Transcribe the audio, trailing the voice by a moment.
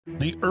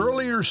The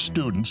earlier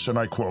students, and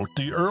I quote,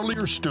 the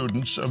earlier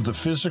students of the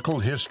physical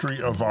history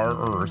of our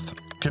Earth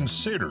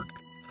considered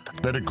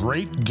that a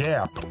great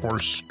gap or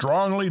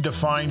strongly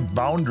defined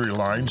boundary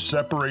line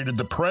separated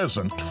the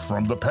present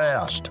from the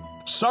past.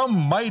 Some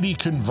mighty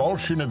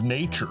convulsion of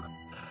nature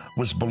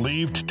was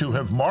believed to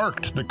have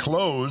marked the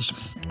close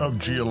of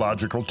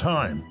geological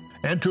time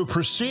and to have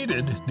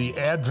preceded the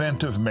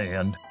advent of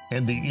man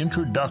and the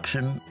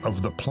introduction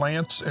of the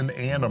plants and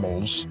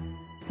animals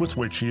with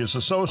which he is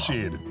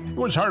associated. It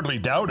was hardly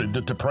doubted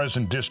that the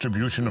present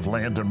distribution of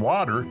land and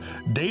water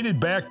dated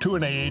back to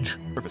an age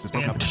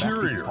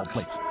anterior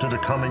to the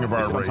coming of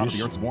our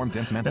race,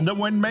 and that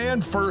when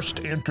man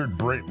first entered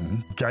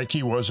Britain,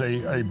 Geikie was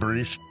a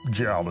British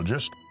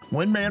geologist.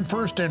 When man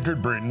first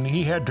entered Britain,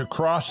 he had to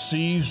cross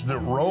seas that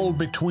rolled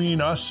between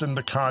us and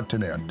the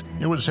continent.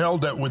 It was held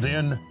that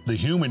within the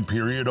human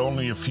period,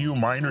 only a few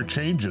minor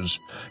changes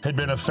had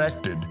been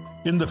effected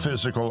in the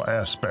physical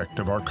aspect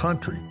of our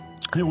country.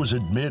 It was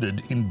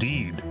admitted,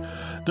 indeed,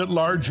 that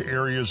large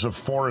areas of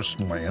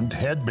forest land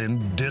had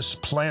been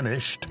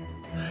displenished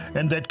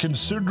and that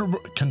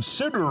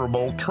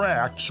considerable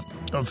tracts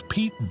of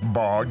peat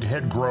bog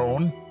had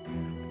grown,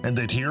 and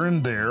that here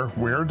and there,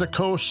 where the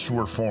coasts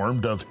were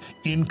formed of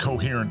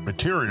incoherent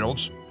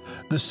materials,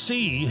 the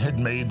sea had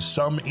made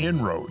some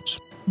inroads.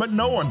 But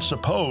no one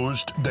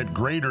supposed that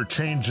greater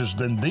changes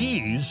than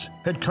these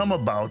had come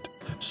about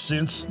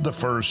since the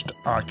first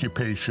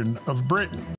occupation of Britain.